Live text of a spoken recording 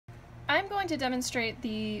I'm going to demonstrate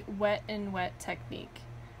the wet and wet technique.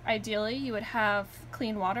 Ideally, you would have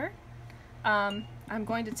clean water. I'm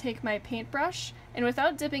going to take my paintbrush, and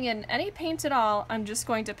without dipping in any paint at all, I'm just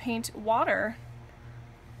going to paint water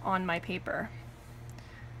on my paper.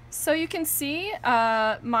 So you can see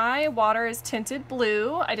my water is tinted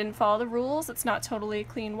blue. I didn't follow the rules. It's not totally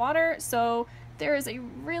clean water, so there is a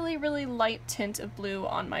really, really light tint of blue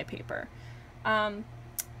on my paper.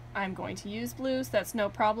 I'm going to use blue, so that's no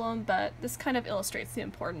problem, but this kind of illustrates the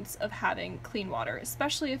importance of having clean water,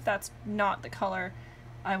 especially if that's not the color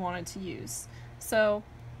I wanted to use. So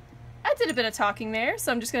I did a bit of talking there,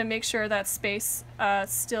 so I'm just going to make sure that space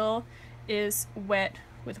still is wet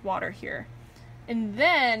with water here. And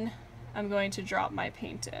then I'm going to drop my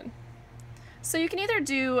paint in. So you can either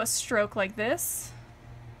do a stroke like this,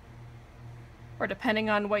 or depending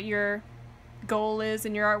on what your goal is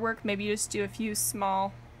in your artwork, maybe you just do a few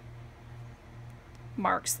small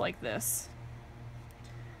marks like this.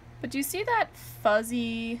 But do you see that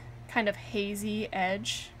fuzzy, kind of hazy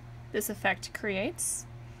edge this effect creates?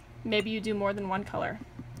 Maybe you do more than one color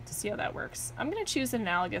to see how that works. I'm going to choose an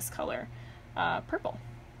analogous color, purple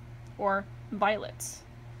or violet.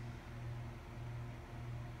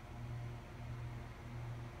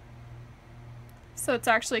 So it's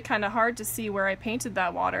actually kind of hard to see where I painted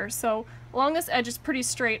that water. So along this edge is pretty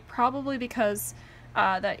straight, probably because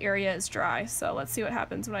that area is dry. So let's see what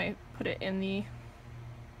happens when I put it in the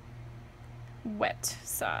wet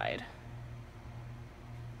side.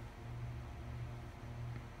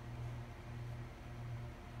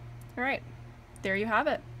 All right, there you have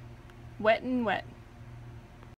it. Wet and wet.